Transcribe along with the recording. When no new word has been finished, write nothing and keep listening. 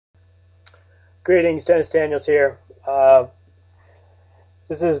Greetings, Dennis Daniels here.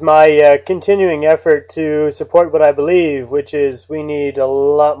 This is my continuing effort to support what I believe, which is we need a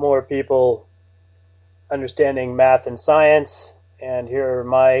lot more people understanding math and science, and here are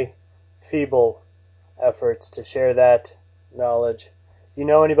my feeble efforts to share that knowledge. If you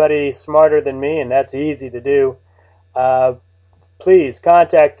know anybody smarter than me, and that's easy to do, please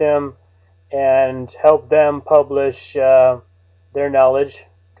contact them and help them publish their knowledge,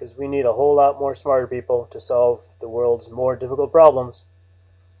 because we need a whole lot more smarter people to solve the world's more difficult problems.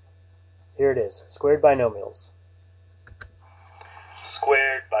 Here it is, squared binomials.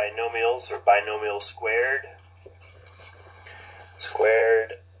 Squared binomials, or binomial squared.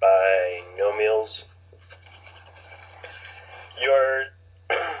 Squared binomials. You're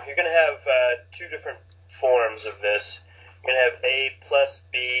going to have two different forms of this. You're going to have a plus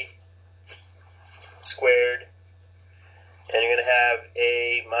b squared, and you're going to have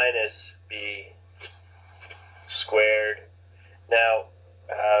a minus b squared. Now,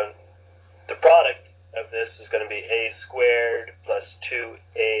 the product of this is going to be a squared plus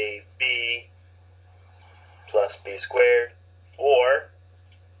 2ab plus b squared, or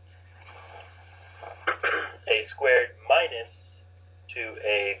a squared minus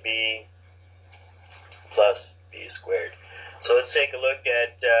 2ab plus b squared. So let's take a look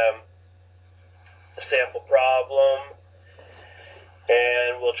at a sample problem,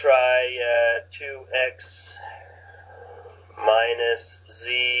 and we'll try 2x minus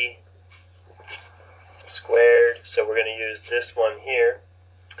z squared. So we're going to use this one here.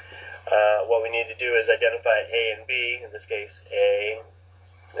 What we need to do is identify a and b, in this case a,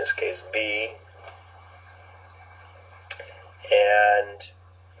 in this case b, and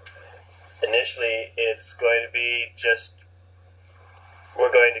initially it's going to be just,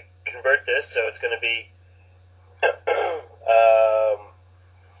 we're going to convert this, so it's going to be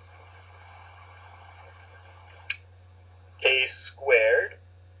a squared,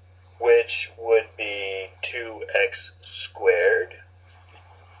 which would be 2x squared,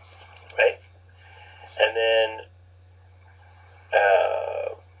 right? And then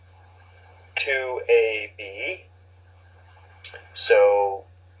 2ab, so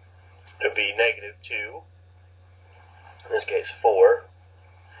it would be negative 2, in this case 4.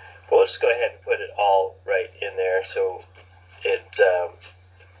 But we'll just go ahead and put it all right in there, so it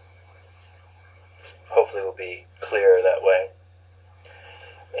hopefully will be clearer that way.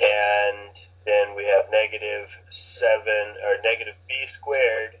 And then we have negative 7, or negative b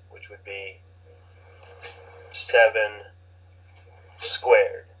squared, which would be 7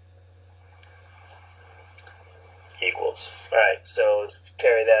 squared, equals. Alright, so let's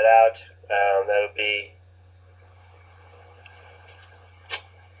carry that out. That would be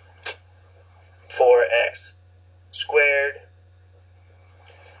 4x squared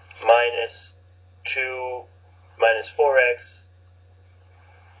minus 2 minus 4x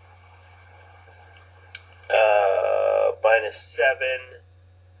minus 7.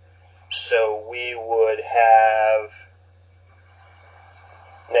 So we would have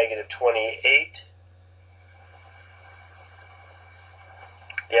negative 28.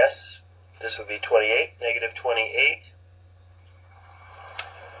 Yes, this would be 28, negative 28.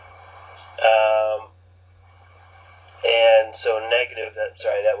 And so negative,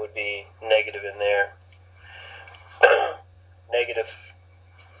 that would be negative in there. Negative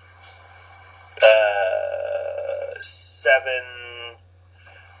 7,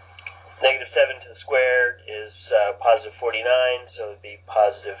 negative 7 to the squared is positive 49, so it would be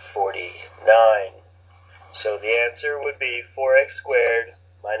positive 49. So the answer would be 4x squared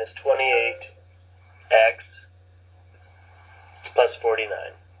minus 28x plus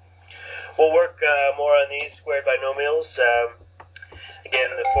 49. We'll work more on these squared binomials.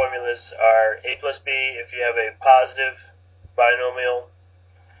 Again, the formulas are a plus b if you have a positive binomial.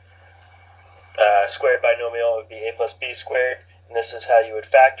 Squared binomial would be a plus b squared, and this is how you would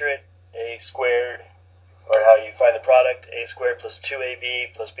factor it. A squared, or how you find the product, a squared plus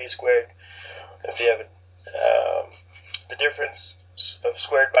 2ab plus b squared. If you have the difference of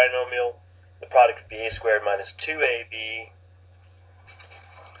squared binomial, the product would be a squared minus 2ab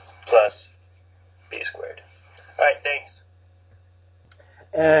plus b squared. Alright, thanks.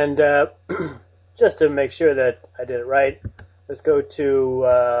 And just to make sure that I did it right, let's go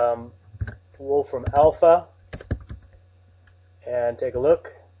to Wolfram Alpha and take a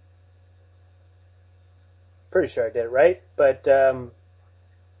look. Pretty sure I did it right, but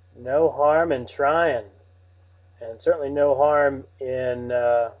no harm in trying, and certainly no harm in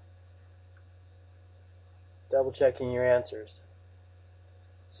double checking your answers.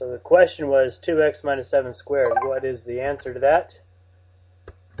 So the question was 2x minus 7 squared. What is the answer to that?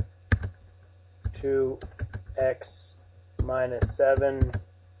 2x minus 7.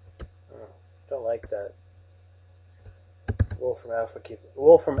 Oh, don't like that.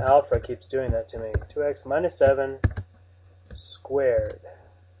 Wolfram Alpha keeps doing that to me. 2x minus 7 squared.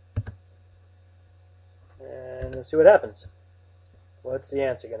 And let's see what happens. What's the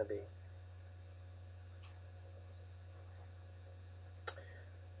answer going to be?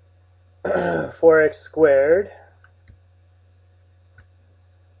 Four x squared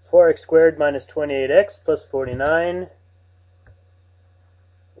minus 28x plus 49,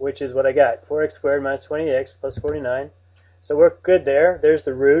 which is what I got. 4x squared minus 20x plus 49. So we're good there. There's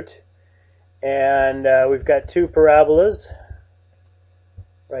the root. And we've got two parabolas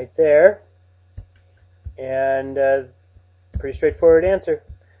right there. And pretty straightforward answer.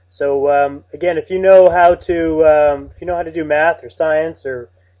 So again, if you know how to do math or science or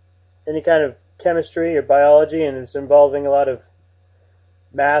any kind of chemistry or biology, and it's involving a lot of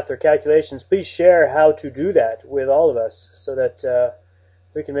math or calculations, please share how to do that with all of us so that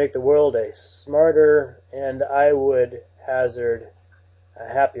we can make the world a smarter and, I would hazard,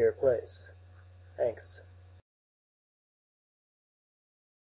 a happier place. Thanks.